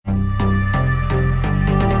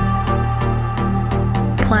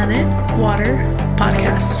Planet Water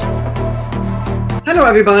Podcast. Hello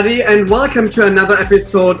everybody and welcome to another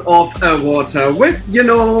episode of Water with,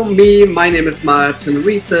 me. My name is Martin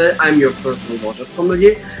Riese. I'm your personal water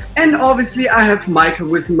sommelier. And obviously I have Michael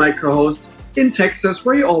with me, my co-host in Texas,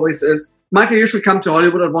 where he always is. Michael usually come to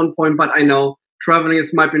Hollywood at one point, but I know traveling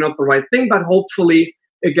might be not the right thing. But hopefully,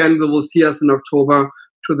 again, we will see us in October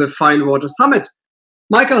to the Fine Water Summit.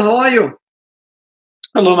 Michael, how are you?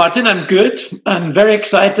 Hello, Martin. I'm good. I'm very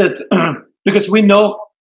excited because we know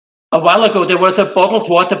a while ago there was a bottled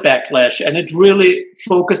water backlash, and it really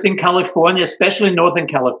focused in California, especially Northern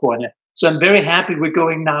California. So I'm very happy we're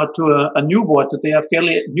going now to a new water. They are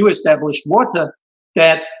fairly new established water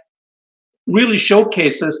that really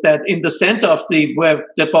showcases that in the center of where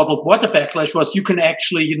the bottled water backlash was, you can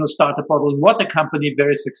actually, start a bottled water company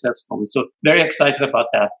very successfully. So very excited about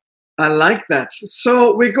that. I like that.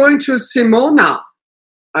 So we're going to Simona,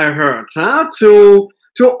 I heard, to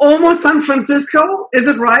almost San Francisco. Is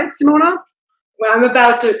it right, Simona? Well, I'm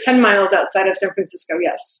about 10 miles outside of San Francisco,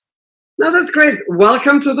 yes. No, that's great.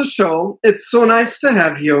 Welcome to the show. It's so nice to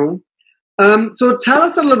have you. So tell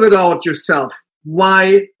us a little bit about yourself.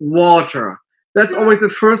 Why water? That's always the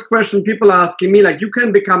first question people are asking me. Like, you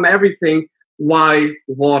can become everything. Why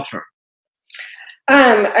water?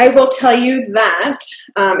 I will tell you that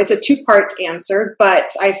it's a two-part answer,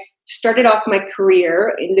 but I started off my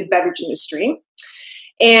career in the beverage industry.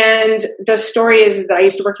 And the story is that I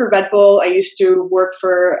used to work for Red Bull. I used to work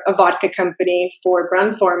for a vodka company for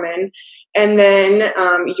Brown-Forman. And then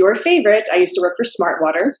your favorite, I used to work for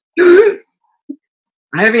Smartwater.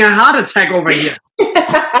 I'm having a heart attack over here.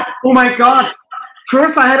 Oh my God.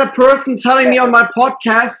 First, I had a person telling me on my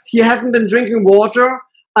podcast he hasn't been drinking water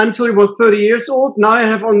until he was 30 years old. Now I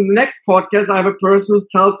have on the next podcast, I have a person who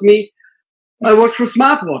tells me I work for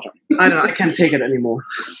Smartwater. I don't know. I can't take it anymore.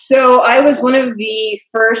 So I was one of the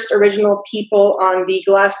first original people on the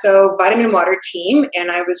Glasso Vitamin Water team,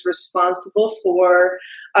 and I was responsible for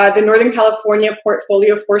the Northern California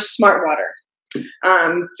portfolio for Smartwater.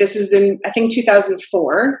 This is in, I think,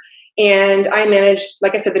 2004. And I managed,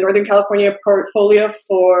 like I said, the Northern California portfolio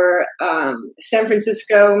for San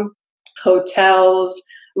Francisco, hotels,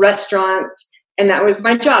 restaurants. And that was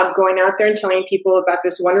my job, going out there and telling people about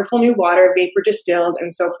this wonderful new water, vapor distilled,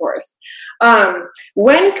 and so forth.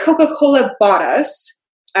 When Coca-Cola bought us,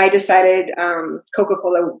 I decided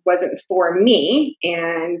Coca-Cola wasn't for me.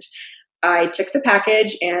 And I took the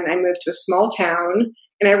package and I moved to a small town.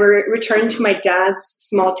 And I returned to my dad's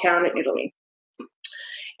small town in Italy.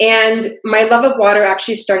 And my love of water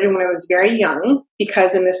actually started when I was very young,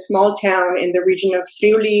 because in this small town in the region of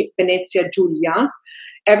Friuli, Venezia Giulia,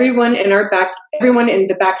 everyone in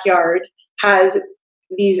the backyard has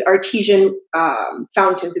these artesian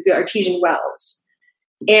fountains, the artesian wells.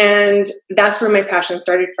 And that's where my passion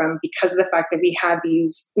started from, because of the fact that we had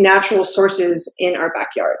these natural sources in our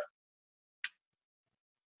backyard.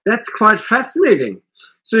 That's quite fascinating.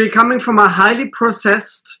 So you're coming from a highly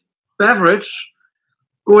processed beverage,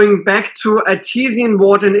 going back to artesian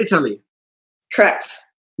water in Italy. Correct.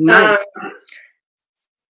 Nice.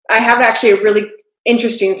 I have actually a really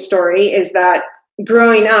interesting story, is that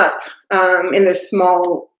growing up in this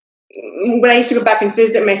small, when I used to go back and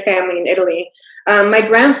visit my family in Italy, my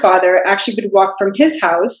grandfather actually would walk from his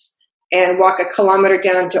house and walk a kilometer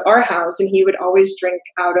down to our house, and he would always drink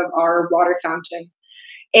out of our water fountain.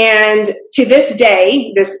 And to this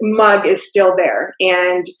day, this mug is still there.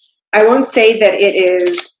 And I won't say that it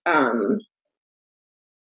is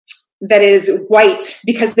white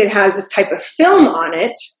because it has this type of film on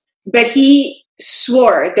it, but he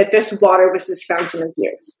swore that this water was his fountain of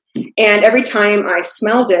youth. And every time I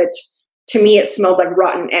smelled it, to me, it smelled like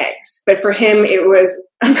rotten eggs. But for him, it was,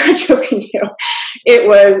 I'm not joking you, it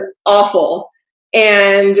was awful.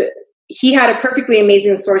 And he had a perfectly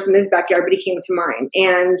amazing source in his backyard, but he came to mine.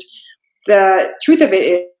 And the truth of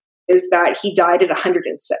it is that he died at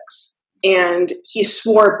 106. And he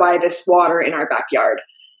swore by this water in our backyard.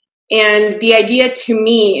 And the idea to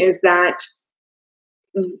me is that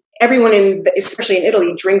everyone, especially in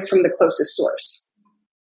Italy, drinks from the closest source.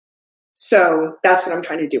 So that's what I'm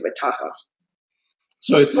trying to do with Tahoe.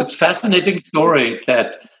 So it's a fascinating story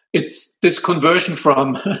that it's this conversion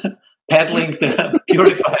from paddling the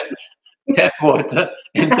purified tap water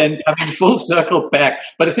and then coming full circle back.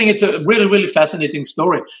 But I think it's a really, really fascinating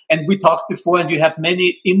story. And we talked before, and you have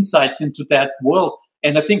many insights into that world.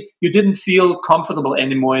 And I think you didn't feel comfortable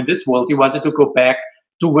anymore in this world. You wanted to go back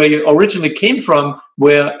to where you originally came from,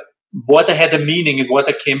 where water had a meaning and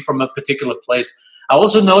water came from a particular place. I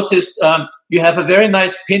also noticed you have a very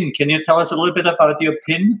nice pin. Can you tell us a little bit about your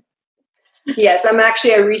pin? Yes, I'm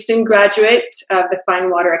actually a recent graduate of the Fine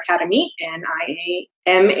Water Academy, and I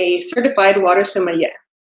am a certified water sommelier.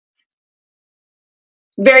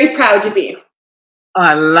 Very proud to be.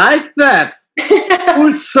 I like that.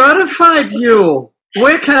 Who certified you?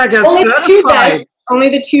 Where can I get Only certified? Only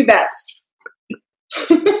the two best.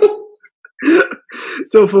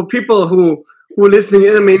 So for people who are listening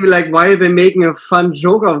in, maybe like, why are they making a fun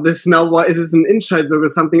joke of this now? Why is this an inside joke or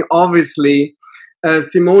something? Obviously,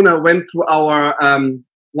 Simona went through our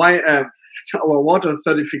water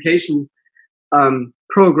certification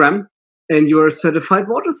program, and you are a certified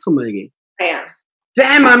water sommelier. I am.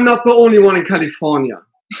 Damn, I'm not the only one in California.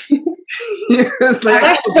 It's like,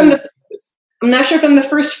 I'm not sure if I'm the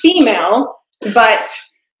first female, but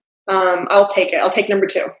I'll take it. I'll take number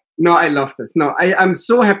 2. No, I love this. No, I'm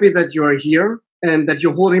so happy that you are here and that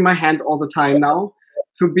you're holding my hand all the time now.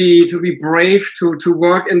 To be brave to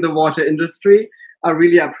work in the water industry. I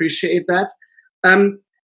really appreciate that.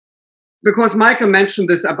 Because Michael mentioned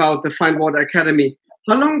this about the Fine Water Academy.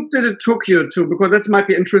 How long did it took you to, because that might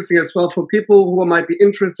be interesting as well for people who might be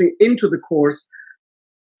interested into the course.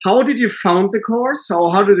 How did you found the course?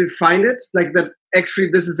 How did you find it? Like that actually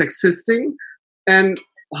this is existing? And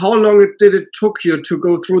how long did it took you to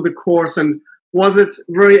go through the course? And was it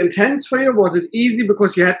very intense for you? Was it easy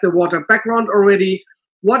because you had the water background already?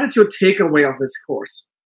 What is your takeaway of this course?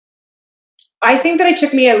 I think that it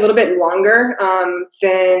took me a little bit longer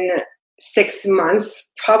than 6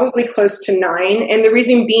 months, probably close to 9. And the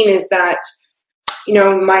reason being is that, you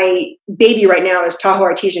know, my baby right now is Tahoe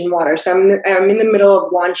Artesian Water. So I'm in the middle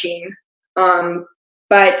of launching.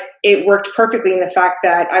 But it worked perfectly in the fact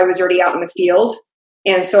that I was already out in the field.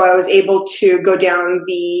 And so I was able to go down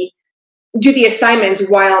do the assignments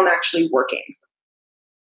while I'm actually working.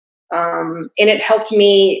 And it helped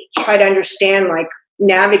me try to understand, like,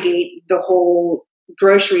 navigate the whole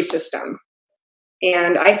grocery system.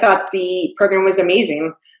 And I thought the program was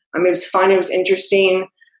amazing. It was fun. It was interesting.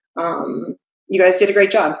 You guys did a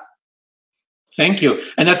great job. Thank you.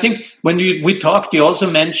 And I think when we talked, you also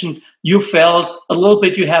mentioned you felt a little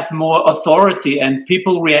bit you have more authority and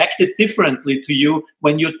people reacted differently to you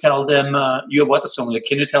when you tell them you're water sommelier.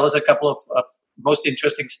 Can you tell us a couple of most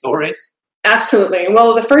interesting stories? Absolutely.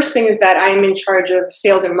 Well, the first thing is that I'm in charge of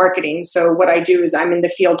sales and marketing. So what I do is I'm in the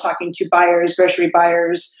field talking to buyers, grocery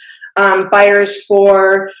buyers, buyers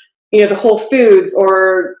for, the Whole Foods,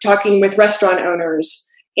 or talking with restaurant owners.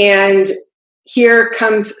 And here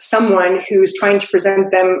comes someone who's trying to present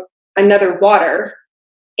them another water.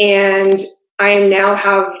 And I now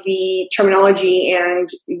have the terminology and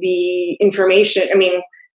the information.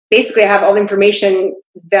 Basically I have all the information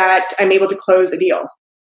that I'm able to close a deal.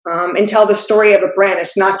 And tell the story of a brand.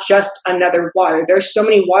 It's not just another water. There's so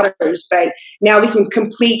many waters, but now we can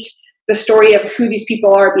complete the story of who these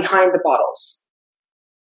people are behind the bottles.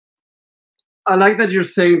 I like that you're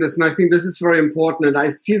saying this, and I think this is very important. And I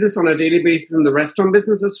see this on a daily basis in the restaurant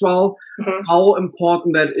business as well, how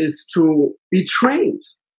important that is to be trained,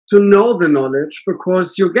 to know the knowledge,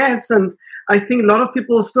 because your guests, and I think a lot of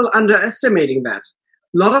people are still underestimating that.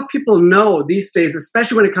 A lot of people know these days,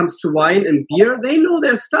 especially when it comes to wine and beer, they know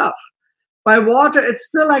their stuff. By water, it's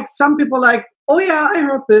still like some people like, oh yeah, I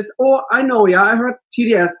heard this. Or I know, yeah, I heard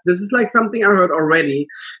TDS. This is like something I heard already.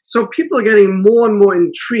 So people are getting more and more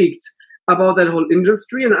intrigued about that whole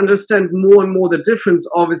industry and understand more and more the difference,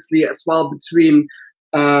 obviously, as well, between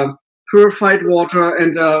purified water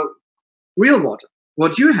and real water,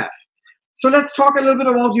 what you have. So let's talk a little bit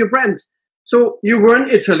about your brand. So you were in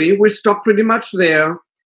Italy. We stopped pretty much there.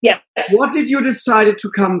 Yes. What did you decide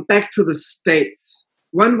to come back to the States?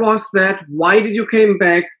 When was that? Why did you came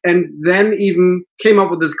back? And then even came up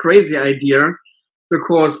with this crazy idea,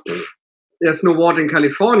 because there's no water in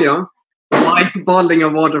California. Why bottling a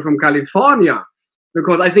water from California?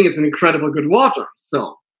 Because I think it's an incredible good water.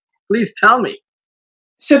 So please tell me.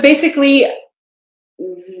 So basically,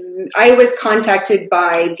 I was contacted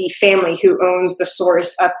by the family who owns the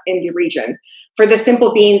source up in the region, for the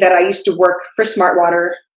simple being that I used to work for Smart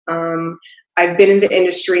Water. I've been in the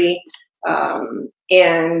industry,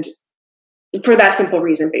 and for that simple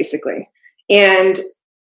reason, basically. And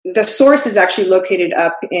the source is actually located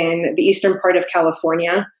up in the eastern part of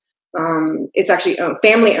California. It's actually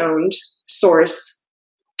family-owned source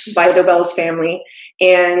by the Wells family,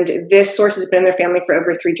 and this source has been in their family for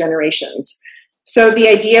over 3 generations. So the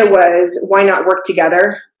idea was, why not work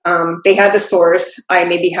together? They had the source, I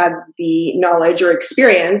maybe had the knowledge or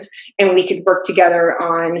experience, and we could work together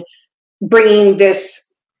on bringing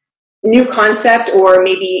this new concept, or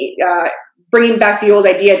maybe bringing back the old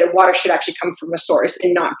idea that water should actually come from a source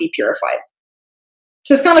and not be purified.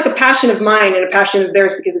 So it's kind of like a passion of mine and a passion of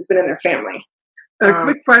theirs because it's been in their family. A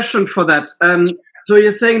quick question for that. So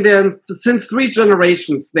you're saying since 3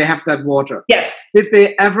 generations they have that water. Yes. Did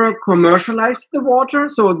they ever commercialize the water?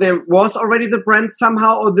 So there was already the brand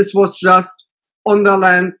somehow, or this was just on their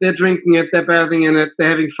land, they're drinking it, they're bathing in it, they're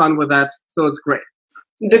having fun with that, so it's great.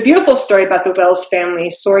 The beautiful story about the Wells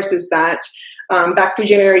family source is that back 3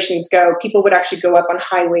 generations ago, people would actually go up on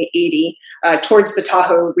Highway 80 towards the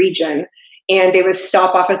Tahoe region, and they would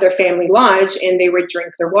stop off at their family lodge and they would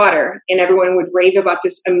drink their water. And everyone would rave about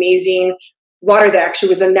this amazing water that actually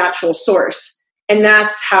was a natural source. And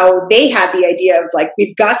that's how they had the idea of like,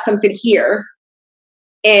 we've got something here.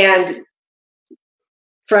 And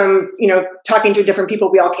from, talking to different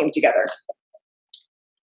people, we all came together.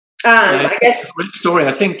 I guess. Great story.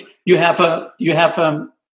 I think you have an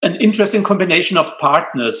interesting combination of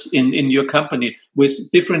partners in your company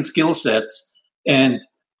with different skill sets. And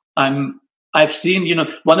I've seen,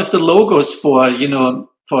 one of the logos for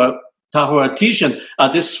Tahoe Artesian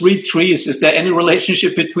are these 3 trees. Is there any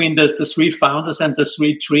relationship between the 3 founders and the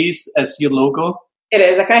 3 trees as your logo? It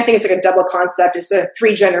is. I kind of think it's like a double concept. It's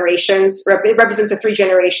 3 generations. It represents the 3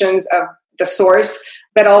 generations of the source,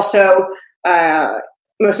 but also,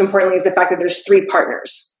 most importantly, is the fact that there's 3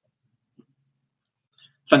 partners.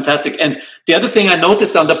 Fantastic. And the other thing I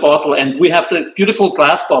noticed on the bottle, and we have the beautiful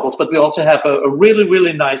glass bottles, but we also have a really,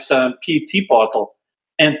 really nice PET bottle.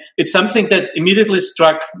 And it's something that immediately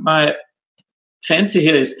struck my fancy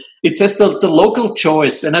here is it says the local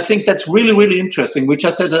choice. And I think that's really, really interesting. We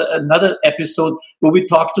just had another episode where we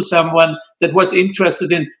talked to someone that was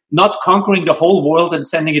interested in not conquering the whole world and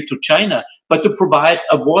sending it to China, but to provide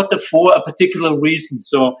a water for a particular reason.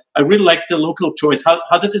 So I really like the local choice.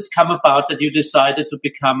 How did this come about that you decided to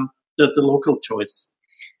become the local choice?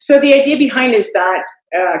 So the idea behind is that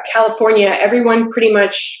California,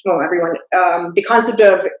 the concept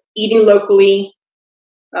of eating locally,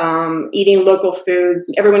 eating local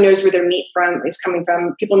foods, everyone knows where their meat is coming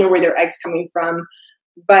from. People know where their eggs coming from.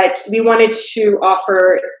 But we wanted to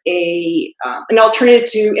offer an alternative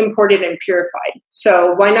to imported and purified.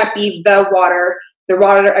 So why not be the water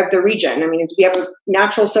of the region? I mean, we have a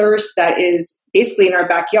natural source that is basically in our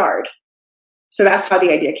backyard. So that's how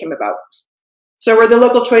the idea came about. So we're the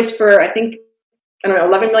local choice for,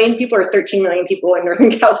 11 million people or 13 million people in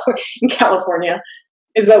Northern California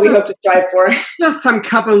is what we hope to strive for. Just some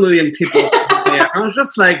couple million people there.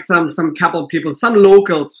 Just like some couple people, some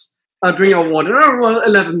locals are drinking our water. Well,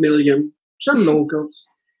 11 million. Some locals.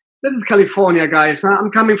 This is California, guys. Huh?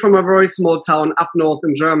 I'm coming from a very small town up north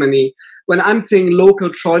in Germany. When I'm saying local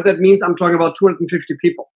choice, that means I'm talking about 250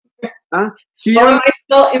 people. Here,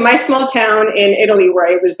 in my small town in Italy, where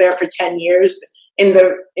I was there for 10 years,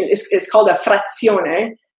 it's called a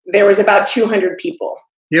frazione. There was about 200 people.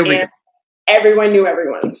 Here we go. Everyone knew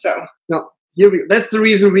everyone. So no, that's the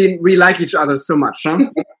reason we like each other so much. Huh?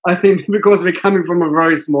 I think because we're coming from a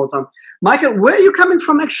very small town. Michael, where are you coming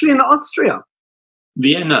from actually in Austria?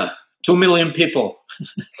 Vienna, 2 million people.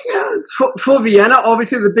 Yeah, for Vienna,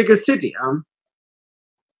 obviously the biggest city.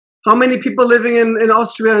 How many people living in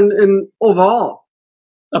Austria in overall?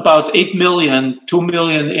 About 8 million, 2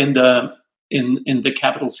 million in the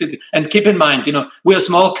capital city. And keep in mind, we're a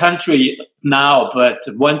small country now, but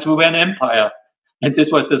once we were an empire, and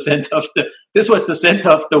this was the center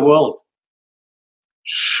of the world.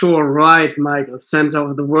 Sure, right, Michael, center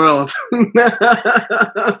of the world.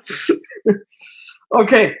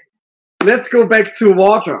 Okay, let's go back to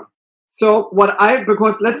water. So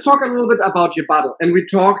because let's talk a little bit about your bottle. And we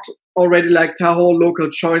talked already like Tahoe, local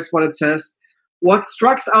choice, what it says. What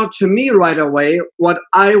strikes out to me right away, what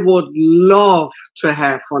I would love to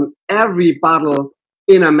have on every bottle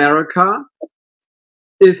in America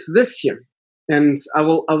is this here. And I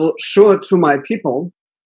will show it to my people.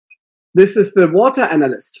 This is the water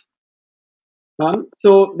analyst.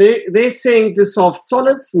 So they're saying dissolved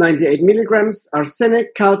solids, 98 milligrams,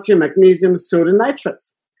 arsenic, calcium, magnesium, sodium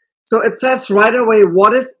nitrates. So it says right away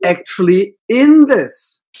what is actually in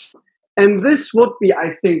this. And this would be,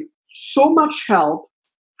 I think, so much help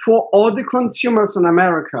for all the consumers in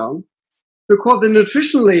America because the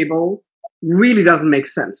nutrition label really doesn't make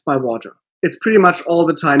sense by water. It's pretty much all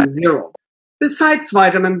the time 0. Besides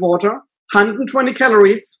vitamin water, 120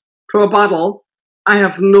 calories per bottle. I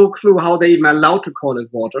have no clue how they even allowed to call it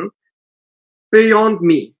water. Beyond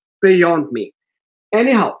me.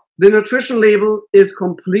 Anyhow, the nutrition label is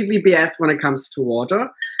completely BS when it comes to water.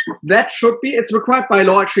 It's required by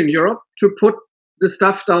law actually in Europe to put the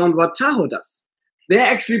stuff down what Tahoe does. They're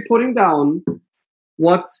actually putting down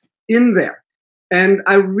what's in there. And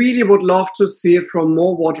I really would love to see it from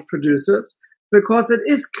more water producers because it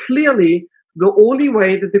is clearly the only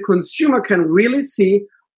way that the consumer can really see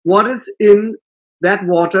what is in that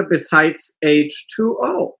water besides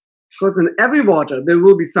H2O. Because in every water, there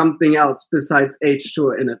will be something else besides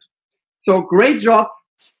H2O in it. So great job,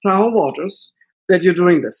 Tahoe Waters, that you're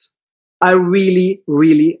doing this. I really,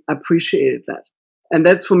 really appreciate that. And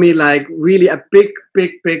that's for me like really a big,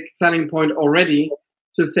 big, big selling point already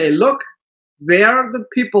to say, look, they are the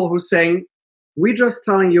people who saying, we're just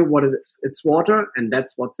telling you what it is. It's water and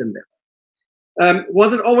that's what's in there.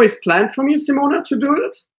 Was it always planned from you, Simona, to do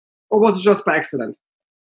it? Or was it just by accident?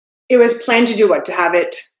 It was planned to do what? To have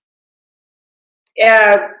it.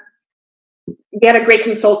 We had a great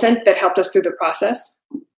consultant that helped us through the process.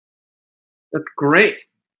 That's great.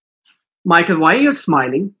 Michael, why are you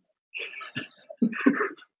smiling?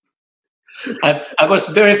 I was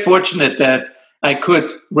very fortunate that I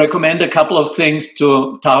could recommend a couple of things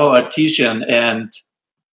to Tahoe Artesian, and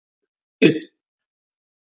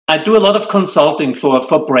I do a lot of consulting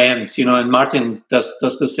for brands, and Martin does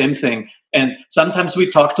the same thing. And sometimes we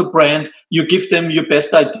talk to brand, you give them your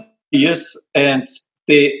best ideas, and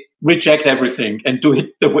they reject everything and do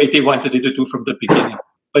it the way they wanted it to do from the beginning.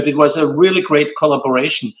 But it was a really great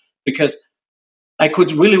collaboration because I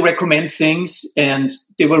could really recommend things, and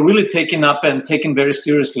they were really taken up and taken very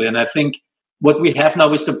seriously. And I think what we have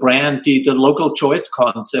now is the brand, the local choice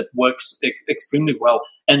concept works extremely well.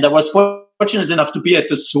 And I was fortunate enough to be at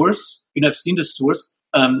the source. I've seen the source.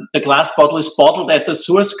 The glass bottle is bottled at the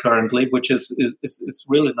source currently, which is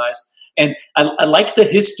really nice. And I like the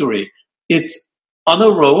history. It's on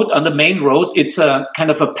a road, on the main road. It's a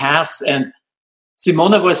kind of a pass. And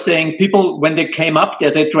Simona was saying people, when they came up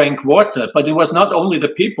there, they drank water. But it was not only the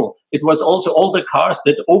people. It was also all the cars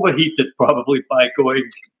that overheated probably by going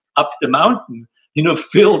up the mountain,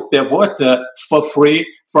 filled their water for free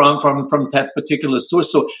from that particular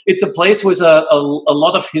source. So it's a place with a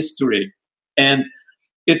lot of history. And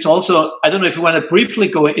it's also, I don't know if you want to briefly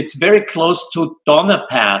go, it's very close to Donner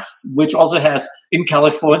Pass, which also has in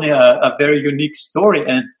California a very unique story.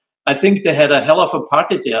 And I think they had a hell of a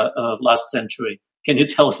party there last century. Can you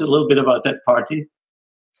tell us a little bit about that party?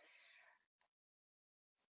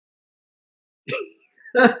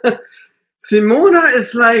 Simona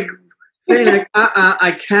is like saying like,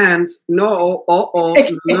 I can't. No, no.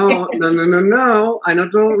 I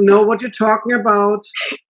don't know what you're talking about.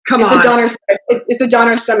 Come on. It's a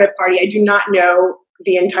Donner Summit party. I do not know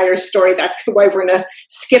the entire story. That's why we're going to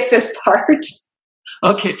skip this part.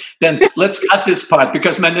 Okay, then let's cut this part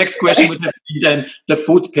because my next question would have been then the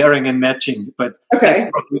food pairing and matching. But that's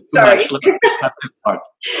probably too much. Let's cut this part.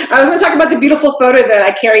 I was going to talk about the beautiful photo that I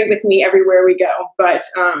carry with me everywhere we go. But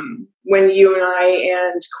when you and I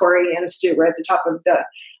and Corey and Stu were at the top of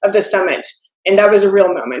the summit, and that was a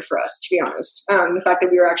real moment for us, to be honest. The fact that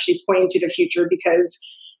we were actually pointing to the future because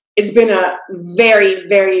it's been a very,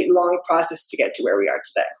 very long process to get to where we are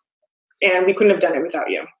today. And we couldn't have done it without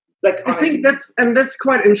you. I think that's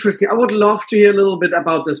quite interesting. I would love to hear a little bit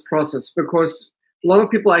about this process because a lot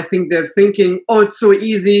of people, I think they're thinking, oh, it's so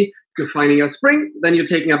easy. You're finding a spring, then you're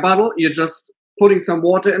taking a bottle, you're just putting some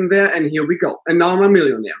water in there, and here we go. And now I'm a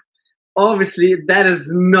millionaire. Obviously, that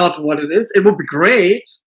is not what it is. It would be great,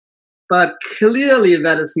 but clearly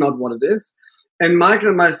that is not what it is. And Michael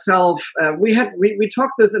and myself, we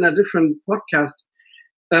talked this in a different podcast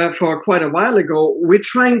for quite a while ago. We're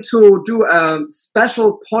trying to do a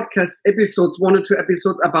special podcast episodes, 1 or 2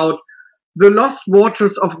 episodes about the lost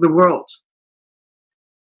waters of the world.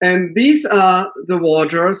 And these are the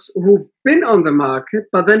waters who've been on the market,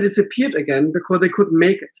 but then disappeared again because they couldn't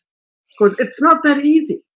make it. Because it's not that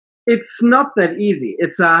easy. It's not that easy.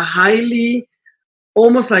 It's a highly,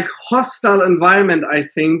 almost like hostile environment, I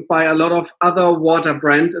think, by a lot of other water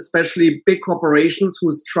brands, especially big corporations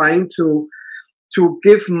who's trying to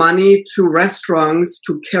give money to restaurants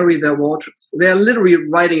to carry their waters. They're literally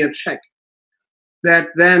writing a check that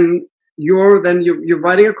then you're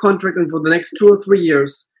writing a contract, and for the next 2 or 3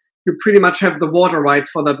 years, you pretty much have the water rights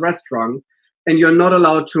for that restaurant, and you're not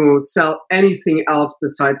allowed to sell anything else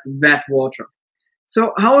besides that water.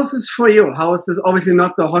 So how is this for you? How is this? Obviously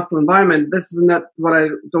not the hostile environment. This is not what I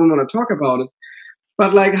don't want to talk about it.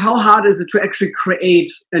 But like, how hard is it to actually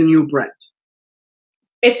create a new brand?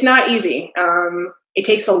 It's not easy. It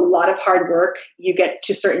takes a lot of hard work. You get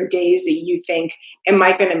to certain days that you think, am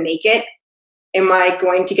I going to make it? Am I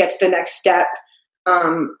going to get to the next step?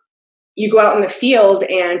 You go out in the field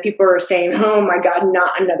and people are saying, oh my God,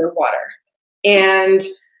 not another water. And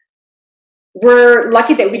we're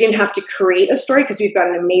lucky that we didn't have to create a story because we've got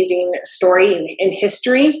an amazing story in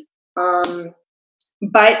history.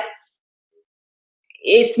 But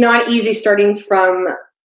it's not easy starting from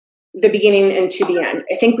the beginning and to the end.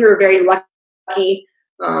 I think we were very lucky lucky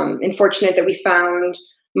and fortunate that we found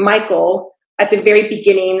Michael at the very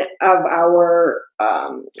beginning of our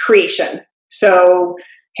creation. So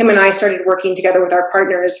him and I started working together with our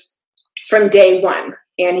partners from day one.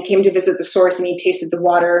 And he came to visit the source and he tasted the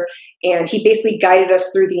water. And he basically guided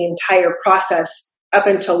us through the entire process up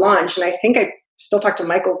until launch. And I think I still talk to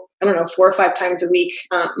Michael, 4 or 5 times a week,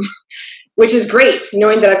 which is great,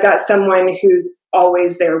 knowing that I've got someone who's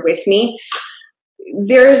always there with me.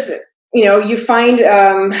 There's, you find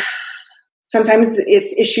sometimes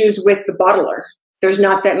it's issues with the bottler. There's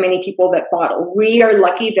not that many people that bottle. We are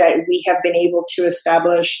lucky that we have been able to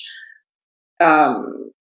establish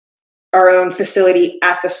our own facility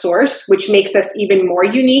at the source, which makes us even more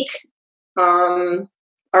unique.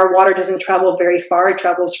 Our water doesn't travel very far. It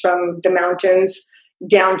travels from the mountains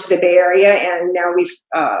down to the Bay Area, and now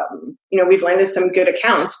we've landed some good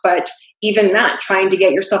accounts. But even that, trying to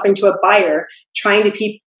get yourself into a buyer, trying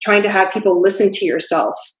to have people listen to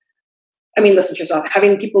yourself,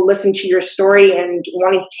 having people listen to your story and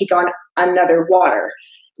wanting to take on another water.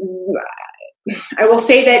 I will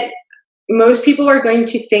say that most people are going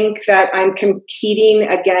to think that I'm competing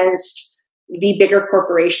against the bigger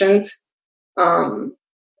corporations,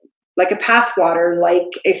 like a Pathwater, like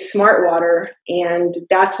a Smartwater. And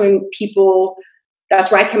that's where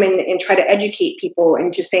I come in and try to educate people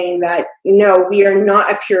into saying that, no, we are not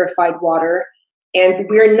a purified water. And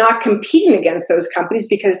we're not competing against those companies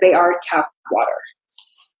because they are tap water.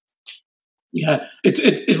 Yeah,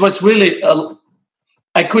 it was really,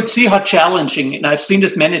 I could see how challenging, and I've seen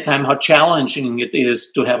this many times, how challenging it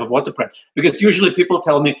is to have a water brand. Because usually people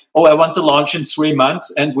tell me, I want to launch in 3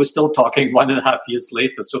 months, and we're still talking 1.5 years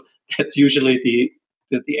later. So that's usually the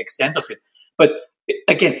extent of it. But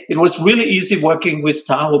again, it was really easy working with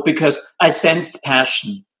Tahoe because I sensed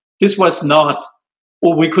passion. This was not,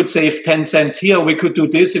 we could save 10 cents here, we could do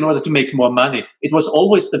this in order to make more money. It was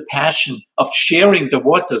always the passion of sharing the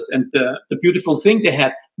waters and the beautiful thing they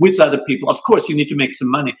had with other people. Of course, you need to make some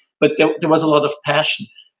money, but there was a lot of passion.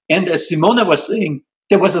 And as Simona was saying,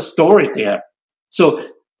 there was a story there. So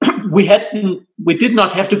we did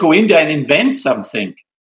not have to go in there and invent something.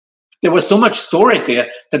 There was so much story there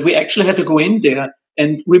that we actually had to go in there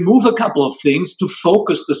and remove a couple of things to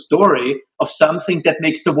focus the story of something that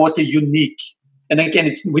makes the water unique. And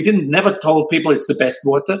again, we never told people it's the best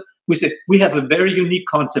water. We said, we have a very unique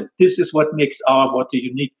concept. This is what makes our water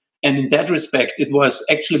unique. And in that respect, it was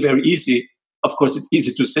actually very easy. Of course, it's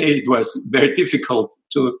easy to say, it was very difficult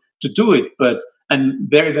to do it, but I'm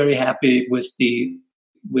very, very happy with the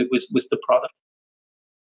product.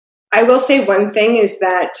 I will say one thing is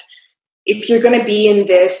that if you're going to be in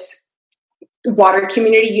this water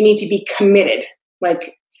community, you need to be committed,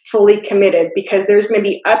 like fully committed, because there's going to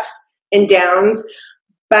be ups and downs.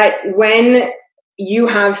 But when you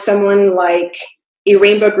have someone like a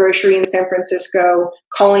Rainbow Grocery in San Francisco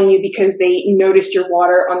calling you because they noticed your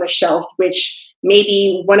water on the shelf, which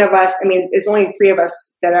maybe one of us, it's only 3 of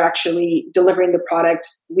us that are actually delivering the product.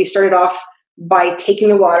 We started off by taking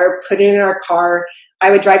the water, putting it in our car.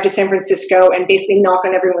 I would drive to San Francisco and basically knock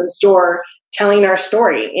on everyone's door telling our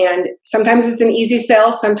story. And sometimes it's an easy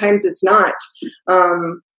sell, sometimes it's not.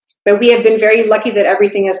 But we have been very lucky that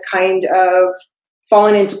everything has kind of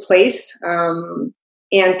fallen into place.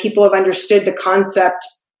 And people have understood the concept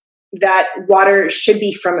that water should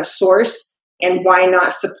be from a source, and why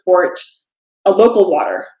not support a local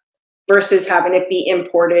water versus having it be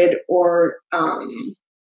imported or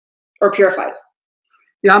purified.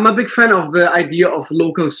 Yeah, I'm a big fan of the idea of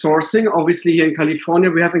local sourcing. Obviously, here in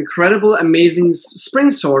California, we have incredible, amazing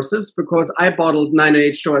spring sources because I bottled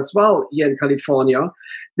 9H2O as well here in California.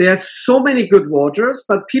 There are so many good waters,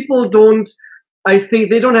 but people I think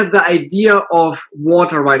they don't have the idea of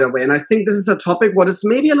water right away. And I think this is a topic what is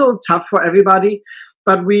maybe a little tough for everybody,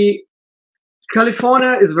 but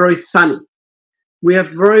California is very sunny. We have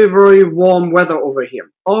very, very warm weather over here.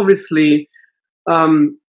 Obviously,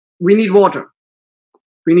 we need water.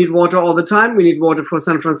 We need water all the time. We need water for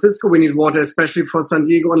San Francisco. We need water especially for San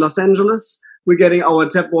Diego and Los Angeles. We're getting our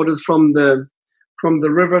tap waters from the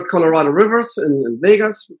rivers, Colorado rivers in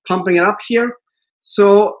Vegas, pumping it up here.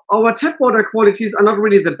 So our tap water qualities are not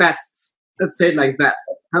really the best. Let's say it like that.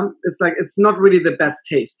 It's not really the best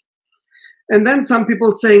taste. And then some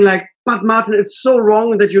people saying like, but Martin, it's so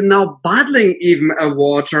wrong that you're now bottling even a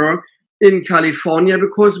water in California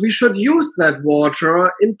because we should use that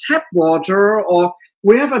water in tap water, or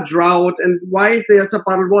we have a drought, and why is there a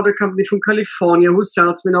bottled water company from California who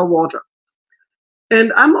sells me no water?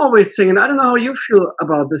 And I'm always saying, and I don't know how you feel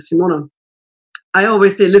about this, Simona. I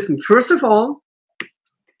always say, listen, first of all,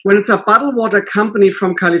 when it's a bottled water company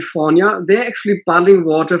from California, they're actually bottling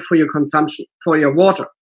water for your consumption, for your water.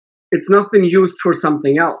 It's not been used for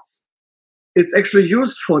something else. It's actually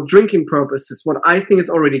used for drinking purposes, what I think is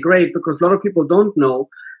already great, because a lot of people don't know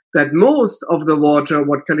that most of the water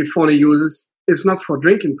what California uses is not for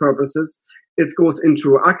drinking purposes. It goes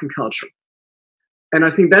into agriculture. And I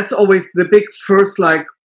think that's always the big first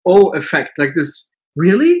effect, like this,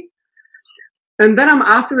 really? And then I'm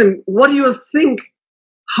asking them, what do you think,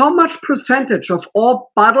 how much percentage of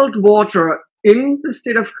all bottled water in the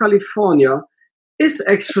state of California is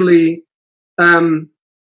actually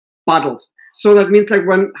bottled? So that means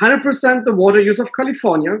when 100% the water use of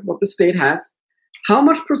California, what the state has, how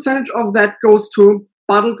much percentage of that goes to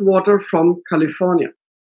bottled water from California?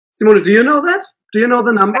 Simone, do you know that? Do you know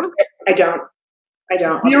the number? I don't.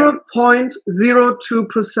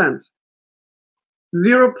 0.02%.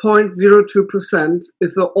 0.02%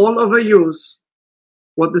 is the all-over use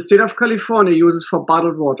what the state of California uses for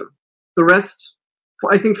bottled water. The rest,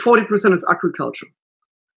 I think 40% is agriculture.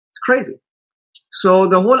 It's crazy. So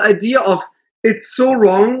the whole idea of it's so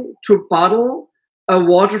wrong to bottle a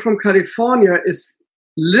water from California is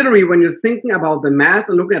literally, when you're thinking about the math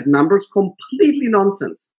and looking at numbers, completely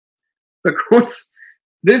nonsense. Because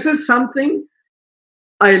this is something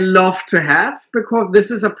I love to have, because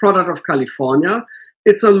this is a product of California.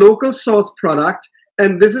 It's a local source product,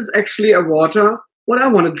 and this is actually a water what I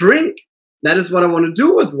want to drink. That is what I want to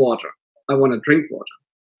do with water. I want to drink water.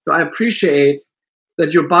 So I appreciate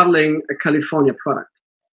that you're bottling a California product.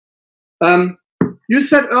 You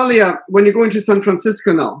said earlier, when you go into San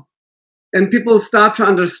Francisco now, and people start to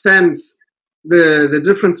understand the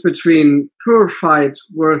difference between purified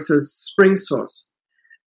versus spring source,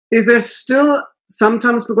 is there still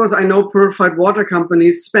sometimes, because I know purified water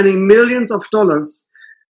companies spending millions of dollars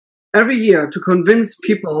every year to convince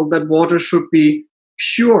people that water should be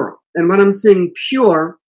pure. And when I'm saying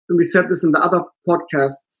pure, and we said this in the other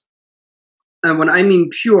podcasts, and when I mean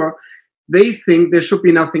pure, they think there should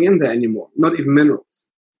be nothing in there anymore, not even minerals.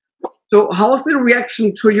 So how's the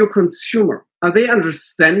reaction to your consumer? Are they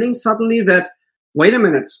understanding suddenly that, wait a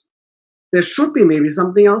minute, there should be maybe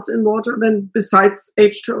something else in water than besides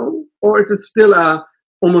H2O? Or is it still a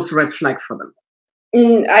almost red flag for them?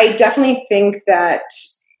 I definitely think that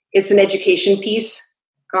it's an education piece.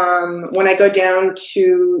 When I go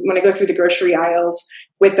through the grocery aisles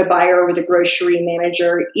with the buyer or the grocery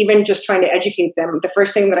manager, even just trying to educate them, the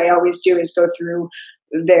first thing that I always do is go through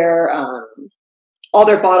their all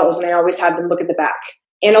their bottles, and I always have them look at the back.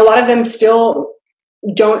 And a lot of them still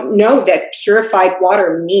don't know that purified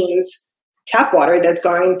water means tap water that's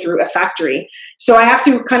going through a factory. So I have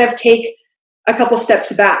to kind of take a couple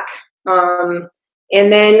steps back.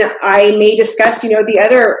 And then I may discuss, the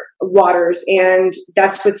other waters. And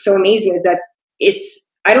that's what's so amazing is that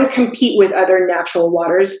I don't compete with other natural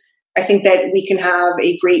waters. I think that we can have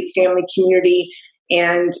a great family community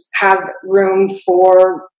and have room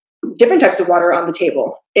for different types of water on the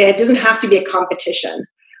table. It doesn't have to be a competition.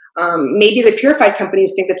 Maybe the purified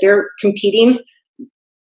companies think that they're competing,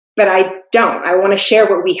 but I don't. I want to share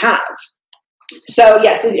what we have. So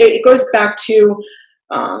yes, it goes back to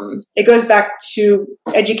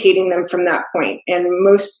educating them from that point. And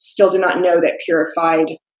most still do not know that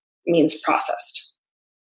purified means processed.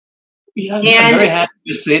 Yeah, I'm very happy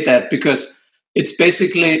to say that, because it's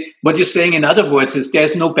basically what you're saying. In other words, is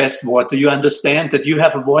there's no best water. You understand that you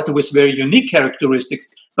have a water with very unique characteristics,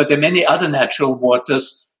 but there are many other natural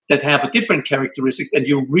waters that have different characteristics, and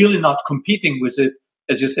you're really not competing with it.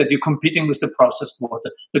 As you said, you're competing with the processed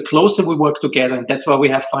water. The closer we work together, and that's why we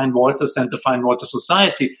have Fine Waters and the Fine Water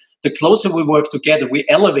Society, the closer we work together, we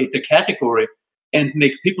elevate the category and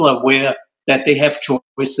make people aware that they have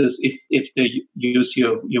choices if they use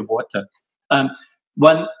your water. A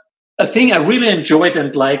thing I really enjoyed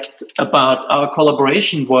and liked about our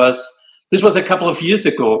collaboration was, this was a couple of years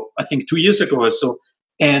ago, I think 2 years ago or so,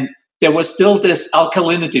 and there was still this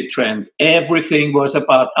alkalinity trend. Everything was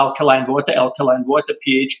about alkaline water,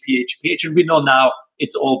 pH, and we know now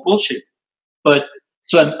it's all bullshit. But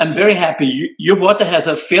so I'm very happy. Your water has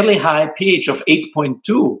a fairly high pH of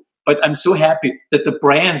 8.2, but I'm so happy that the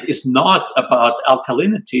brand is not about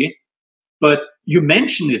alkalinity, but you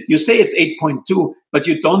mention it. You say it's 8.2, but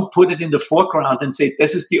you don't put it in the foreground and say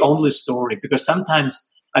this is the only story, because sometimes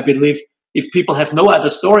I believe if people have no other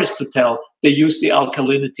stories to tell, they use the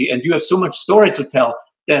alkalinity. And you have so much story to tell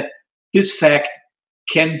that this fact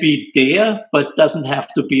can be there, but doesn't have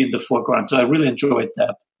to be in the foreground. So I really enjoyed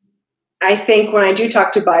that. I think when I do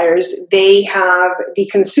talk to buyers, they have the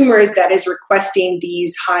consumer that is requesting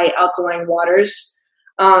these high alkaline waters.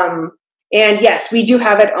 And yes, we do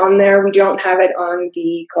have it on there. We don't have it on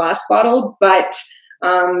the glass bottle, but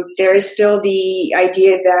there is still the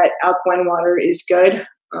idea that alkaline water is good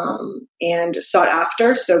and sought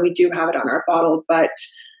after. So we do have it on our bottle, but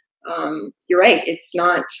you're right. It's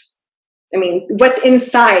not, I mean, what's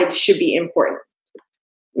inside should be important,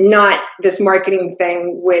 not this marketing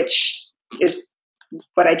thing, which is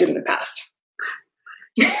what I did in the past.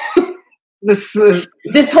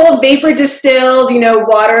 This whole vapor distilled,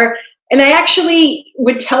 water. And I actually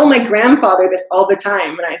would tell my grandfather this all the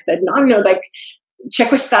time. And I said, no, like, c'è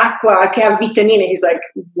quest'acqua che ha vitamine. He's like,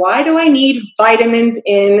 why do I need vitamins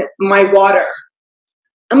in my water?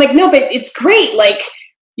 I'm like, no, but it's great. Like,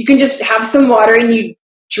 you can just have some water and you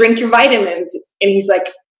drink your vitamins. And he's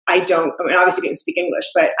like, obviously he didn't speak English,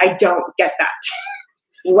 but I don't get that.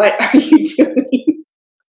 What are you doing?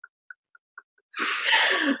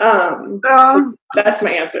 So that's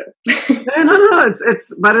my answer. No.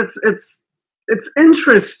 It's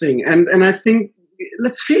interesting, and I think,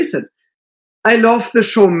 let's face it, I love the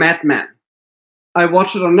show Mad Men. I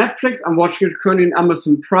watched it on Netflix. I'm watching it currently on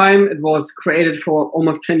Amazon Prime. It was created for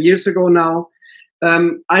almost 10 years ago now.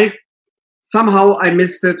 I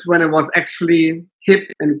missed it when it was actually hip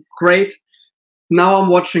and great. Now I'm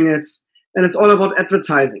watching it, and it's all about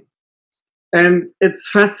advertising. And it's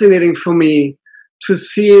fascinating for me to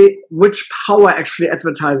see which power actually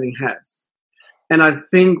advertising has. And I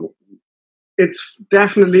think it's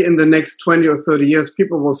definitely in the next 20 or 30 years,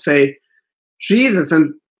 people will say, Jesus,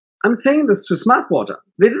 and I'm saying this to Smartwater,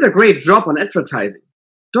 they did a great job on advertising.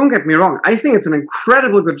 Don't get me wrong. I think it's an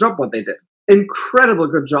incredible good job what they did. Incredible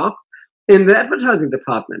good job in the advertising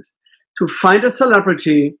department to find a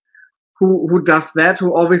celebrity who does that,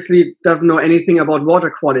 who obviously doesn't know anything about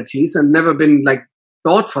water qualities and never been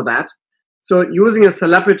thought for that. So using a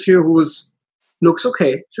celebrity looks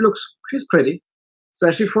okay. She's pretty,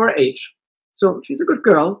 especially for her age. So she's a good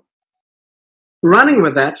girl. Running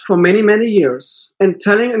with that for many, many years and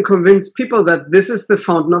telling and convince people that this is the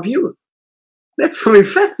fountain of youth. That's for me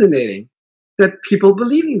fascinating that people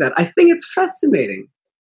believing that. I think it's fascinating.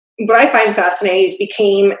 What I find fascinating is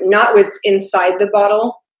became not what's inside the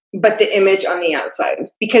bottle, but the image on the outside.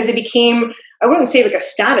 Because it became, I wouldn't say like a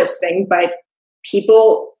status thing, but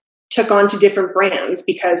people took on to different brands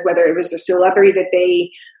because whether it was the celebrity that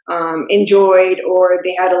they enjoyed or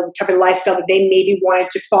they had a type of lifestyle that they maybe wanted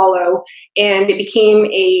to follow, and it became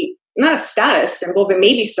not a status symbol, but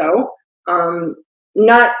maybe so,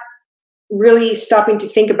 not really stopping to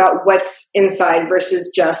think about what's inside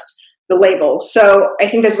versus just the label. So I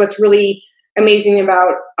think that's what's really amazing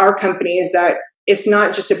about our company is that it's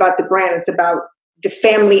not just about the brand, it's about the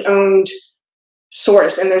family-owned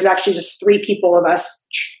source. And there's actually just 3 people of us,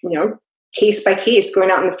 case by case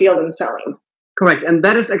going out in the field and selling. Correct. And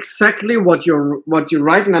that is exactly what you're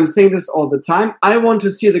right. And I'm saying this all the time. I want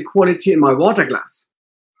to see the quality in my water glass.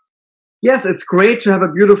 Yes, it's great to have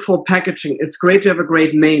a beautiful packaging. It's great to have a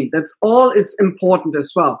great name. That's all is important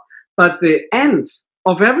as well. But the end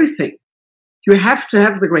of everything, you have to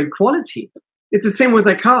have the great quality. It's the same with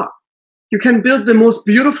a car. You can build the most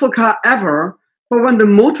beautiful car ever, but when the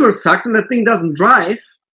motor sucks and the thing doesn't drive,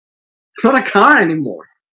 it's not a car anymore.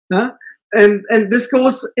 Huh? And this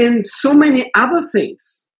goes in so many other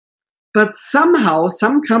things. But somehow,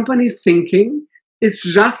 some companies thinking it's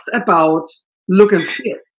just about look and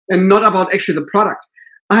feel and not about actually the product.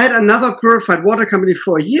 I had another purified water company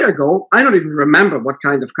for a year ago. I don't even remember what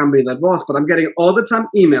kind of company that was, but I'm getting all the time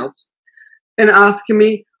emails and asking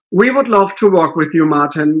me, we would love to work with you,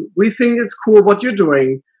 Martin. We think it's cool what you're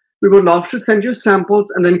doing. We would love to send you samples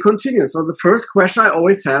and then continue. So the first question I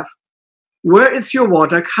always have, where is your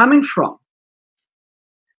water coming from?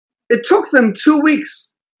 It took them 2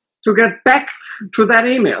 weeks to get back to that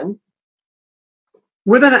email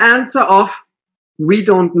with an answer of, we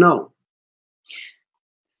don't know.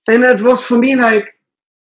 And it was for me like,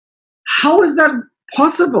 how is that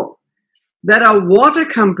possible? That a water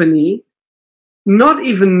company not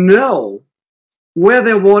even know where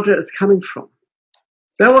their water is coming from.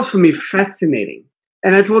 That was for me fascinating.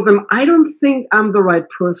 And I told them, I don't think I'm the right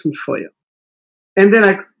person for you. And they're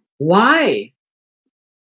like, why?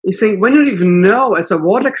 He's saying, when you don't even know as a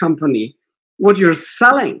water company what you're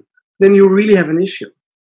selling, then you really have an issue.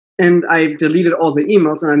 And I deleted all the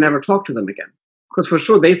emails and I never talked to them again. Because for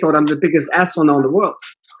sure they thought I'm the biggest asshole now in the world.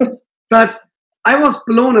 But I was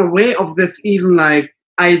blown away of this even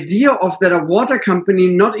idea of that a water company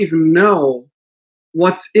not even know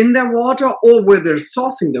what's in their water or where they're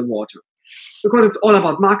sourcing their water. Because it's all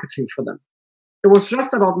about marketing for them. It was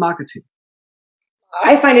just about marketing.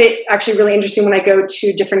 I find it actually really interesting when I go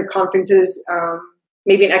to different conferences,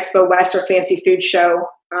 maybe an Expo West or Fancy Food Show,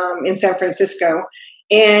 in San Francisco.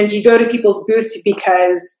 And you go to people's booths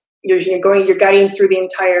because you're guiding through the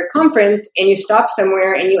entire conference, and you stop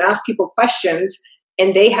somewhere and you ask people questions,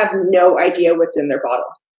 and they have no idea what's in their bottle.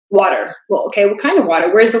 Water. Well, okay, what kind of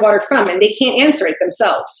water? Where's the water from? And they can't answer it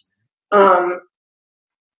themselves.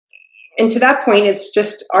 And to that point, it's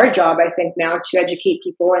just our job, I think, now to educate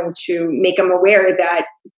people and to make them aware that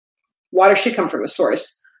water should come from a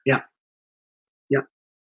source. Yeah.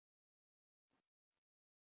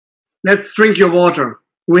 Let's drink your water.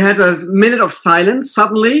 We had a minute of silence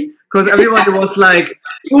suddenly because everybody was like,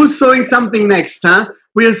 who's sewing something next, huh?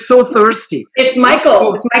 We are so thirsty. It's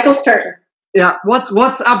Michael. It's Michael's turn. Yeah. What's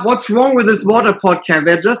up? What's wrong with this water podcast?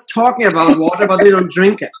 They're just talking about water, but they don't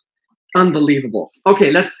drink it. Unbelievable.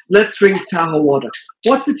 Okay, let's drink Tahoe water.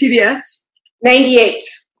 What's the TDS? 98.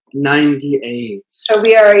 98. So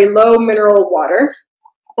we are a low mineral water.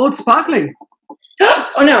 Oh, it's sparkling.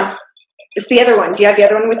 Oh, no. It's the other one. Do you have the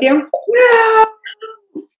other one with you? Yeah.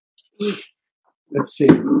 Let's see.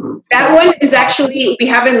 That one is actually, we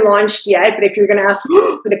haven't launched yet, but if you're going to ask me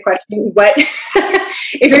the question,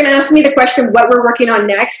 if you're going to ask me the question, what we're working on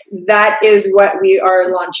next, that is what we are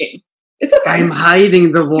launching. It's okay. I'm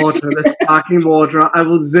hiding the water, the sparkling water. I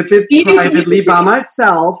will zip it privately by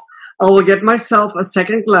myself. I will get myself a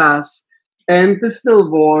second glass and the still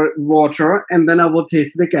water, and then I will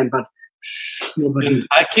taste it again. But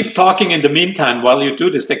I keep talking in the meantime while you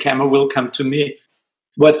do this. The camera will come to me.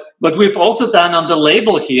 What we've also done on the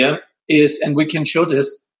label here is, and we can show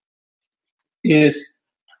this, is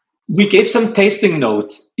we gave some tasting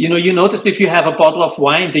notes. You noticed if you have a bottle of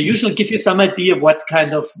wine, they usually give you some idea what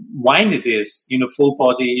kind of wine it is, full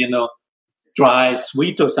body, dry,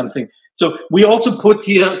 sweet or something. So we also put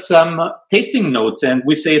here some tasting notes, and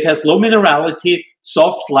we say it has low minerality,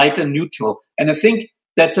 soft, light, and neutral. And I think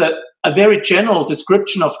that's a very general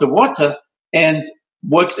description of the water and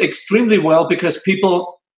works extremely well because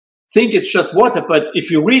people think it's just water, but if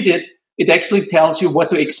you read it, it actually tells you what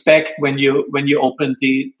to expect when you open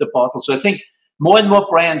the bottle. So I think more and more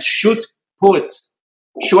brands should put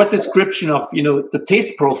short description of the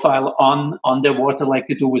taste profile on their water like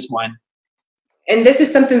they do with wine. And this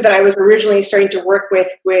is something that I was originally starting to work with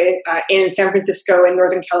in San Francisco and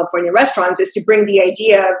Northern California restaurants, is to bring the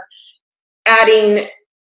idea of adding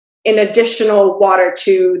an additional water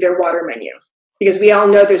to their water menu. Because we all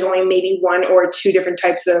know there's only maybe one or two different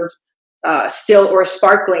types of still or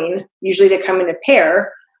sparkling. Usually they come in a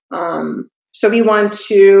pair. So we want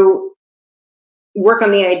to work on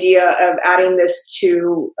the idea of adding this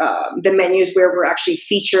to the menus where we're actually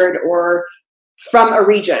featured or from a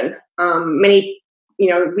region.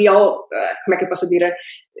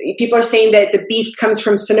 People are saying that the beef comes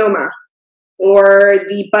from Sonoma, or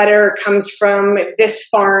the butter comes from this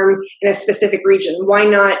farm in a specific region. Why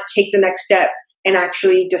not take the next step and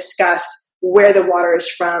actually discuss where the water is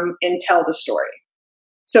from and tell the story?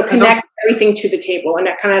 So connect everything to the table, and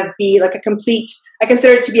that kind of be like I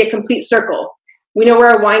consider it to be a complete circle. We know where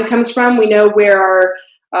our wine comes from. We know where our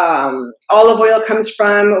olive oil comes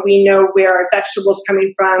from. We know where our vegetables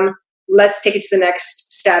coming from. Let's take it to the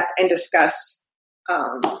next step and discuss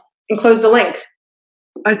and close the link.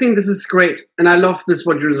 I think this is great. And I love this,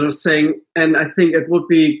 what you're just saying. And I think it would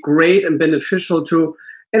be great and beneficial to,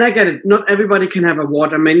 and I get it, not everybody can have a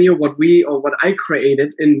water menu, what I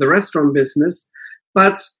created in the restaurant business.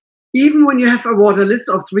 But even when you have a water list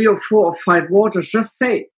of 3 or 4 or 5 waters, just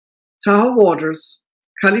say Tahoe Waters,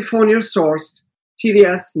 California sourced,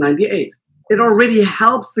 TDS 98. It already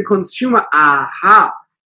helps the consumer. Aha!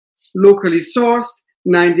 Locally sourced,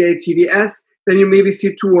 98 TDS. Then you maybe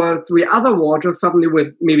see 2 or 3 other waters suddenly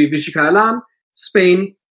with maybe Vichyscochilan,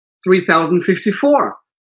 Spain, 3054.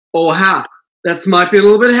 Oha! That might be a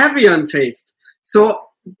little bit heavier in taste. So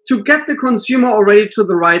to get the consumer already to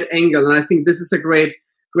the right angle, and I think this is a great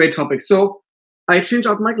topic. So I changed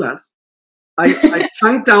out my glass. I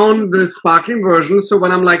chunked down the sparkling version. So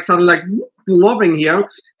when I'm suddenly blobbing here,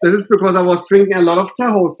 this is because I was drinking a lot of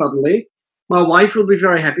Tahoe suddenly. My wife will be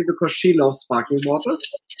very happy because she loves sparkling waters.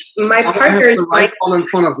 My partners right all in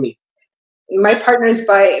front of me. My partners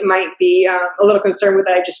might be a little concerned with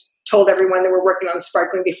that. I just told everyone that we're working on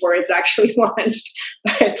sparkling before it's actually launched,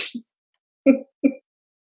 but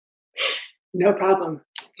no problem.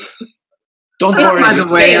 Don't worry. By the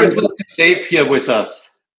way, you're safe here with us.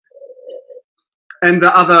 And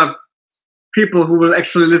the other people who will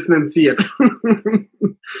actually listen and see it.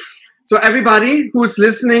 So everybody who's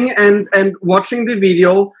listening and watching the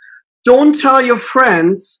video, don't tell your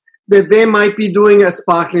friends that they might be doing a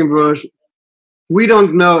sparkling version. We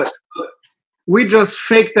don't know it. We just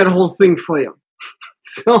faked that whole thing for you.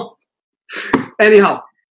 So anyhow,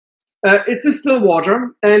 It's a still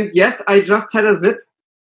water, and yes, I just had a sip.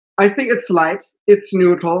 I think it's light, it's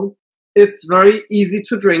neutral, it's very easy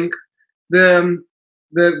to drink. The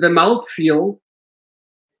mouthfeel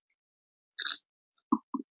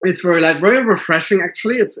is very light, very refreshing.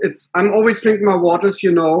 Actually, it's. I'm always drinking my waters,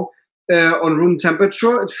 on room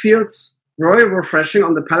temperature. It feels very refreshing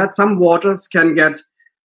on the palate. Some waters can get,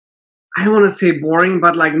 I don't want to say boring,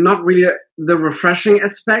 but like not really the refreshing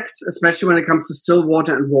aspect, especially when it comes to still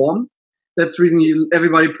water and warm. That's the reason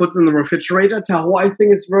everybody puts in the refrigerator. Tahoe, I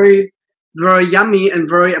think, is very, very yummy and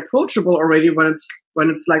very approachable already when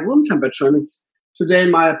it's like room temperature. And it's today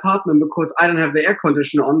in my apartment because I don't have the air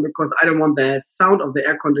conditioner on, because I don't want the sound of the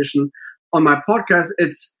air conditioner on my podcast.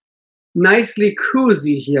 It's nicely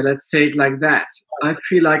cozy here, let's say it like that. I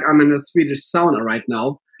feel like I'm in a Swedish sauna right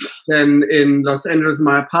now than in Los Angeles in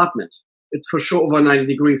my apartment. It's for sure over 90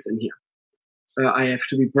 degrees in here. I have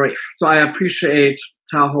to be brave. So I appreciate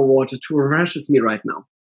Tahoe water to refreshes me right now.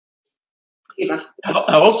 Yeah.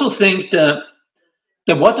 I also think the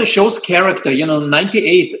water shows character.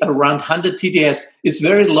 98 around 100 TDS is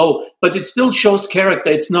very low, but it still shows character.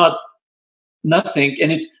 It's not nothing,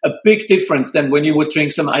 and it's a big difference than when you would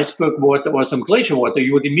drink some iceberg water or some glacier water.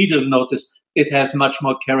 You would immediately notice it has much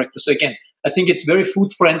more character. So again, I think it's very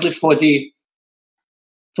food friendly for the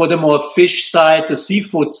more fish side, the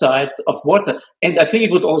seafood side of water. And I think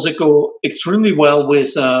it would also go extremely well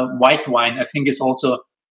with white wine. I think it's also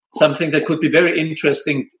something that could be very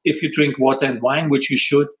interesting if you drink water and wine, which you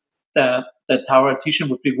should. The Tahoe Artesian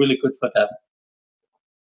would be really good for that.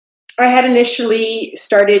 I had initially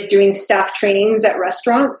started doing staff trainings at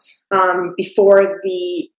restaurants before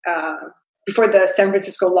the San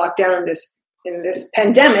Francisco lockdown in this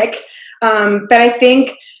pandemic. But I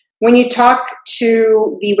think when you talk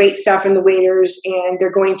to the wait staff and the waiters, and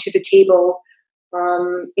they're going to the table,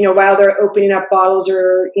 while they're opening up bottles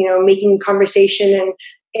or making conversation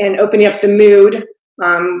and opening up the mood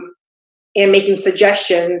and making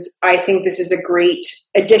suggestions, I think this is a great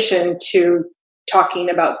addition to talking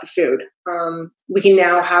about the food. We can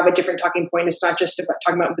now have a different talking point. It's not just about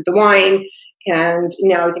talking about the wine, and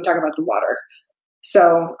now we can talk about the water.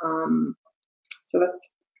 So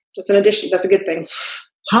that's an addition. That's a good thing.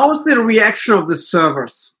 How's the reaction of the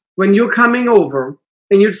servers when you're coming over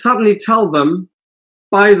and you suddenly tell them,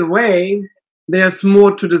 by the way, there's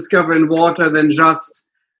more to discover in water than just,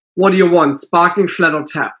 what do you want, sparkling, flat, or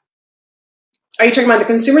tap? Are you talking about the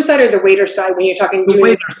consumer side or the waiter side when you're talking the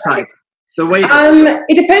waiter side? The waiter.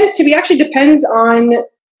 It depends. To be actually depends on.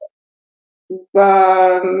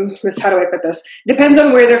 How do I put this? Depends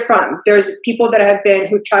on where they're from. There's people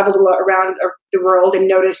who've traveled around the world and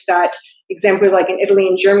noticed that, example, like in Italy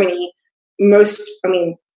and Germany,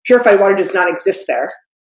 purified water does not exist there.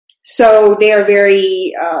 So they are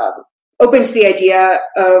very open to the idea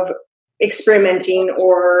of experimenting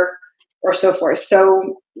or so forth.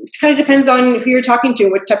 So it kind of depends on who you're talking to,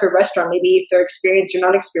 what type of restaurant, maybe if they're experienced or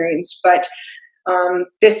not experienced. But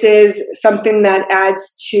this is something that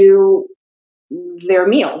adds to their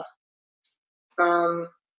meal.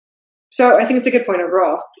 So I think it's a good point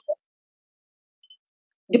overall.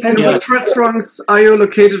 Depends on what restaurants are you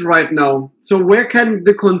located right now? So where can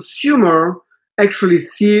the consumer actually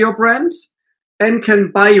see your brand and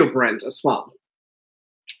can buy your brand as well?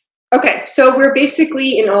 Okay, so we're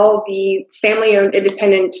basically in all the family-owned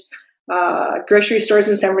independent grocery stores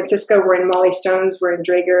in San Francisco. We're in Molly Stone's, we're in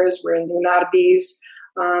Draeger's, we're in Lunati's.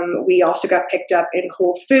 We also got picked up in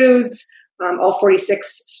Whole Foods, all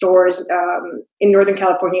 46 stores in Northern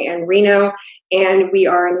California and Reno. And we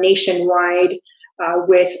are nationwide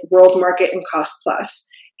with World Market and Cost Plus.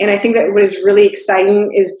 And I think that what is really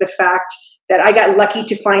exciting is the fact that I got lucky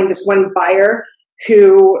to find this one buyer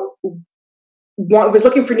who was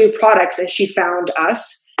looking for new products, and she found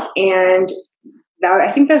us. And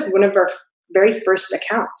I think that's one of our very first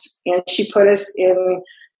accounts. And she put us in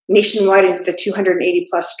nationwide into the 280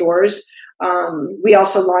 plus stores. We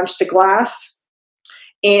also launched the glass,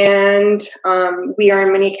 and we are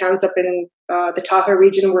in many accounts up in the Tahoe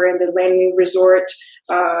region. We're in the Landing Resort,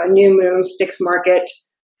 New Moon, Sticks Market.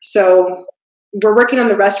 So we're working on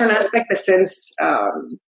the restaurant aspect, but since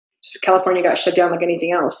California got shut down like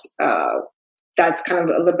anything else, that's kind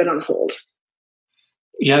of a little bit on hold.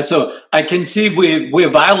 Yeah, so I can see we're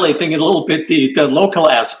violating a little bit the local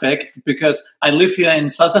aspect, because I live here in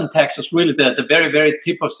southern Texas, really the very, very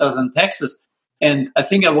tip of southern Texas. And I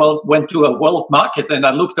think I went to a World Market and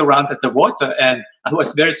I looked around at the water, and I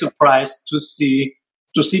was very surprised to see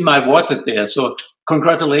my water there. So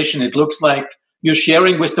congratulations. It looks like you're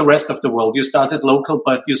sharing with the rest of the world. You started local,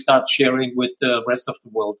 but you start sharing with the rest of the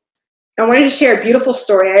world. I wanted to share a beautiful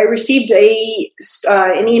story. I received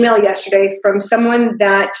an email yesterday from someone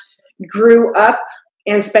that grew up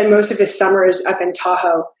and spent most of his summers up in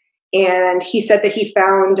Tahoe. And he said that he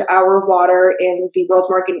found our water in the World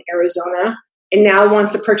Market in Arizona and now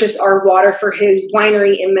wants to purchase our water for his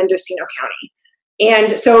winery in Mendocino County.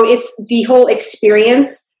 And so it's the whole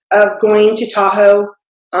experience of going to Tahoe,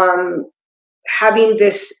 having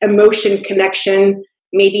this emotion connection,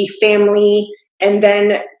 maybe family, and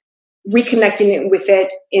then reconnecting it with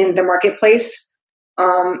it in the marketplace,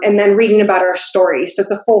 and then reading about our story. So it's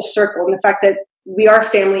a full circle. And the fact that we are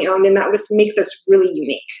family owned, and that makes us really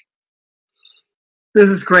unique. This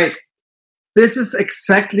is great. This is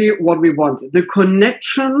exactly what we want. The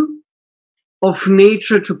connection of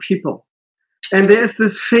nature to people. And there's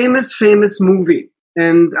this famous movie.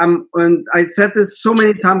 And I said this so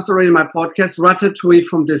many times already in my podcast, Ratatouille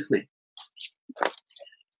from Disney.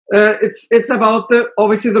 It's about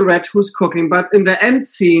obviously the rat who's cooking, but in the end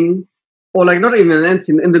scene, or like not even an end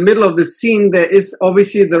scene, in the middle of the scene, there is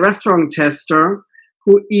obviously the restaurant tester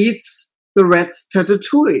who eats the rat's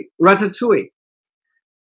ratatouille.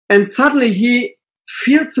 And suddenly he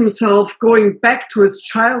feels himself going back to his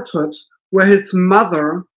childhood where his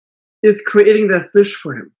mother is creating that dish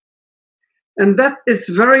for him. And that is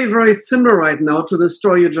very, very similar right now to the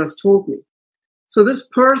story you just told me. So this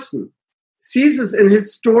person sees this in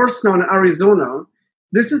his stores now in Arizona.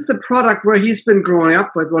 This is the product where he's been growing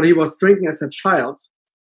up with, what he was drinking as a child.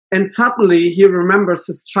 And suddenly he remembers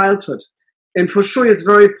his childhood. And for sure he has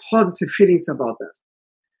very positive feelings about that.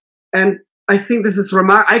 And I think this is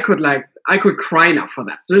I could cry now for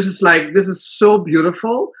that. This is so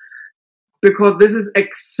beautiful, because this is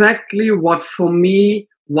exactly what, for me,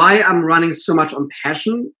 why I'm running so much on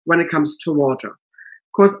passion when it comes to water.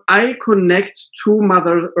 Because I connect to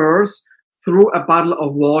Mother Earth through a bottle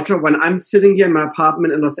of water when I'm sitting here in my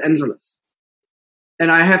apartment in Los Angeles.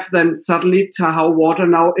 And I have then suddenly Tahoe water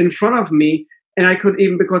now in front of me. And I could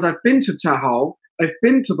even, because I've been to Tahoe, I've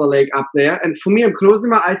been to the lake up there. And for me, I'm closing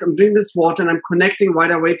my eyes, I'm drinking this water, and I'm connecting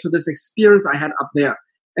right away to this experience I had up there.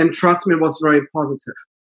 And trust me, it was very positive.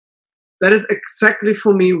 That is exactly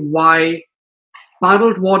for me why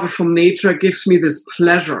bottled water from nature gives me this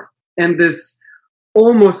pleasure and this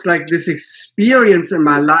almost like this experience in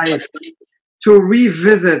my life to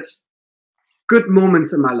revisit good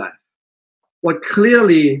moments in my life. What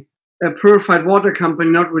clearly a purified water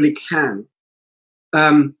company not really can.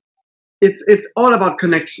 It's all about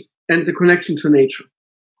connection and the connection to nature.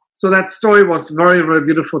 So that story was very, very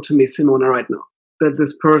beautiful to me, Simona, right now, that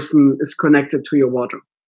this person is connected to your water.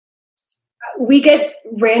 We get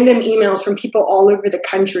random emails from people all over the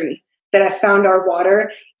country that have found our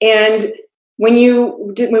water. And when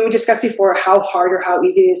we discussed before how hard or how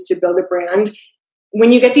easy it is to build a brand,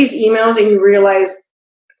 when you get these emails and you realize,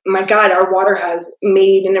 my God, our water has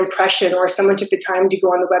made an impression, or someone took the time to go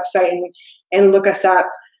on the website and look us up,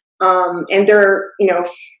 and they're,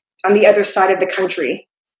 on the other side of the country,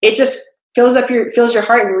 it just fills your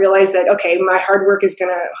heart, and you realize that, okay, my hard work is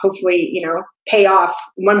going to hopefully, pay off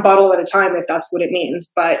one bottle at a time, if that's what it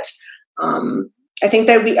means. But I think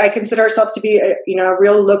that I consider ourselves to be a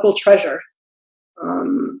real local treasure.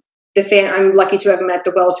 I'm lucky to have met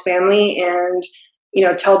the Wells family and,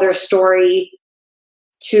 tell their story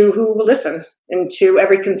to who will listen and to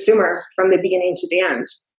every consumer from the beginning to the end.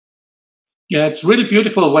 Yeah, it's really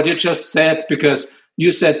beautiful what you just said, because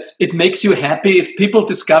you said it makes you happy if people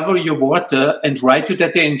discover your water and write you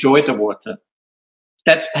that they enjoy the water.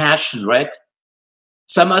 That's passion, right?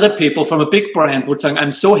 Some other people from a big brand would say,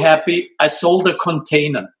 I'm so happy I sold a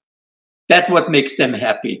container. That's what makes them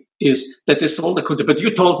happy, is that they sold a container. But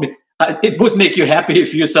you told me it would make you happy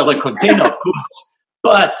if you sell a container, of course.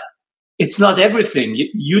 But it's not everything.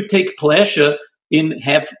 You take pleasure in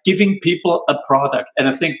giving people a product. And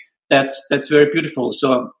I think that's very beautiful.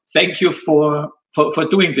 So thank you for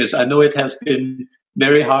doing this. I know it has been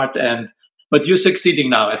very hard, but you're succeeding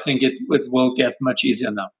now. I think it will get much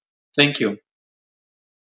easier now. Thank you.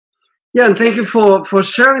 Yeah, and thank you for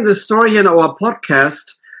sharing the story in our podcast.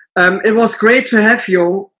 It was great to have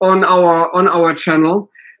you on our channel.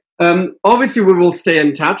 Obviously, we will stay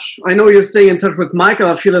in touch. I know you're staying in touch with Michael.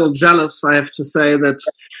 I feel a little jealous, I have to say,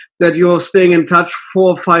 that you're staying in touch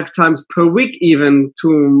 4 or 5 times per week even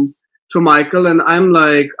to Michael. And I'm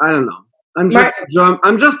like, I don't know.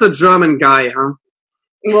 I'm just a German guy, huh?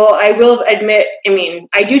 Well, I will admit,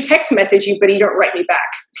 I do text message you, but you don't write me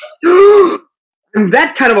back. I'm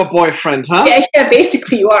that kind of a boyfriend, huh? Yeah,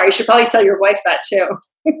 basically you are. You should probably tell your wife that too.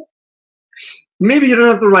 Maybe you don't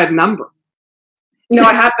have the right number. No,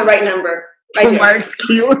 I have the right number. I do. My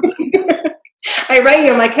excuse. I write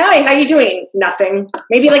you, I'm like, hi, how you doing? Nothing.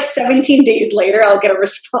 Maybe like 17 days later, I'll get a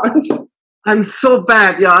response. I'm so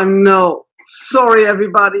bad. Yeah, sorry,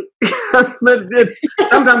 everybody.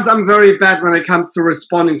 Sometimes I'm very bad when it comes to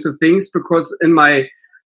responding to things because and I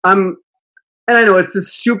know it's a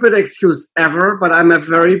stupid excuse ever, but I'm a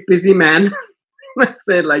very busy man. Let's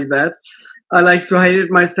say it like that. I like to hide it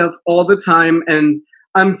myself all the time, and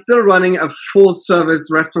I'm still running a full-service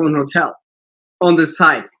restaurant and hotel on the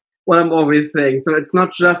side, what I'm always saying. So it's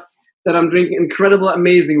not just that I'm drinking incredible,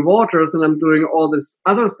 amazing waters and I'm doing all this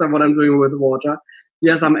other stuff, what I'm doing with water.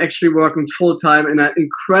 Yes, I'm actually working full-time in an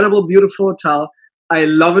incredible, beautiful hotel. I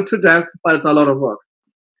love it to death, but it's a lot of work.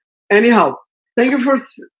 Anyhow, thank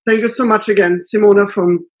you so much again, Simona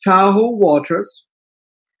from Tahoe Waters.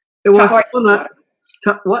 It was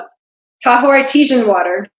what? Tahoe Artesian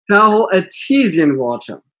Water. Tahoe Artesian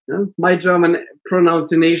Water. Yeah? My German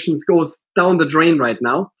pronunciations goes down the drain right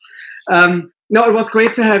now. No, it was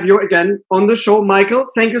great to have you again on the show, Michael.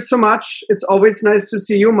 Thank you so much. It's always nice to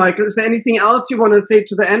see you, Michael. Is there anything else you want to say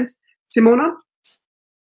to the end, Simona?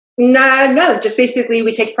 No, just basically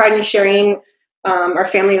we take pride in sharing our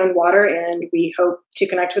family-owned water, and we hope to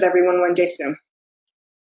connect with everyone one day soon.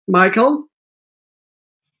 Michael?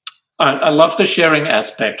 I love the sharing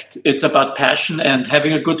aspect. It's about passion and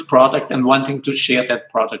having a good product and wanting to share that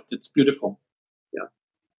product. It's beautiful. Yeah.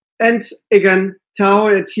 And again,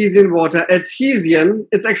 Tahoe Artesian Water. Artesian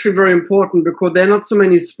is actually very important because there are not so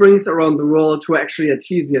many springs around the world who are actually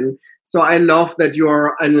artesian. So I love that you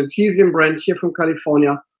are an artesian brand here from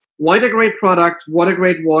California. What a great product. What a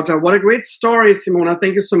great water. What a great story, Simona.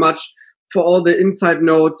 Thank you so much for all the inside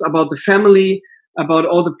notes about the family, about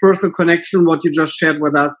all the personal connection, what you just shared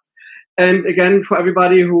with us. And again, for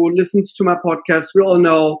everybody who listens to my podcast, we all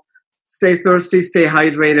know, stay thirsty, stay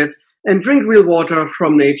hydrated, and drink real water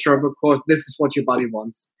from nature because this is what your body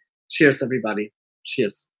wants. Cheers, everybody.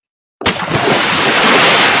 Cheers.